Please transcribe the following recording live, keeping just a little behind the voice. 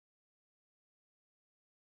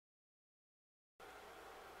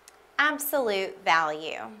absolute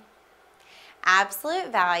value?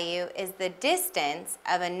 Absolute value is the distance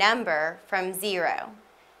of a number from 0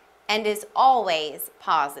 and is always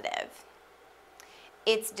positive.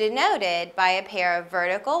 It's denoted by a pair of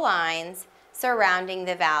vertical lines surrounding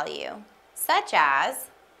the value, such as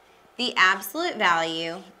the absolute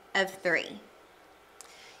value of 3.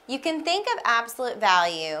 You can think of absolute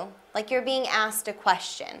value like you're being asked a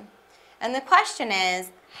question. And the question is,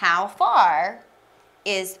 how far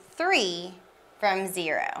is 3 from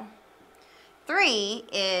 0? 3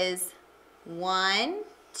 is 1,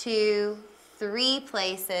 2, 3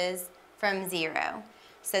 places from 0.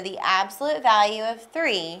 So the absolute value of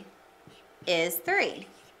 3 is 3.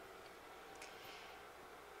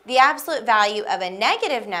 The absolute value of a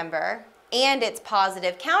negative number and its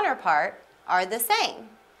positive counterpart are the same.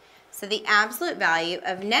 So the absolute value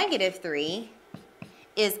of negative 3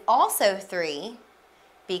 is also 3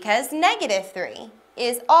 because negative 3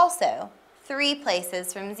 is also 3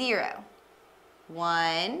 places from 0.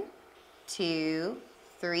 1, 2,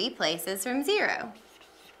 3 places from 0.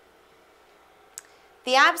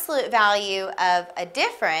 The absolute value of a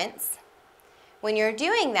difference, when you're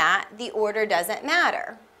doing that, the order doesn't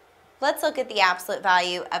matter. Let's look at the absolute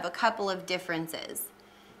value of a couple of differences.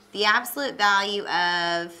 The absolute value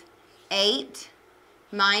of 8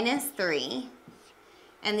 minus 3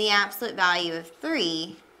 and the absolute value of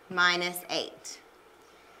 3 minus 8.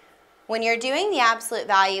 When you're doing the absolute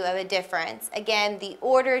value of a difference, again, the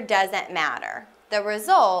order doesn't matter. The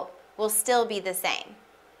result will still be the same.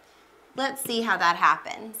 Let's see how that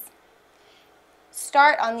happens.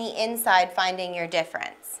 Start on the inside finding your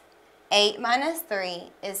difference. 8 minus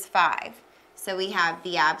 3 is 5. So we have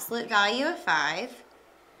the absolute value of 5.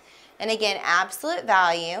 And again, absolute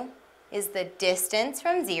value is the distance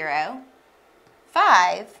from 0.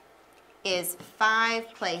 5 is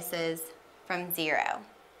 5 places from 0.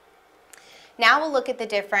 Now we'll look at the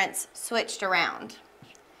difference switched around.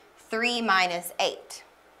 3 minus 8.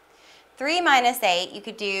 3 minus 8, you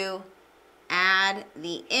could add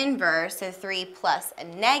the inverse of 3 plus a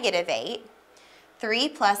negative 8. 3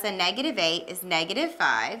 plus a negative 8 is negative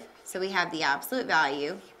 5, so we have the absolute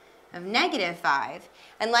value of negative 5.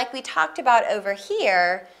 And like we talked about over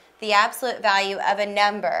here, the absolute value of a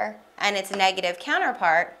number and its negative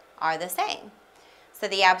counterpart are the same. So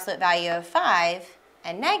the absolute value of 5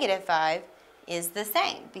 and negative 5 is the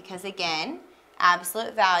same because, again,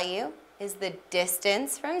 absolute value is the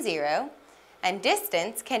distance from 0, and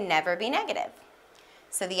distance can never be negative.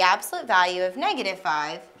 So the absolute value of negative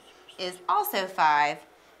 5 is also 5,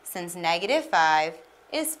 since negative 5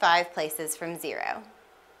 is 5 places from 0.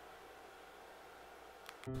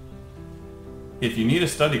 If you need a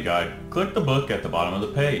study guide, click the book at the bottom of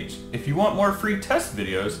the page. If you want more free test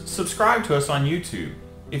videos, subscribe to us on YouTube.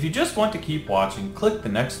 If you just want to keep watching, click the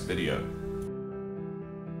next video.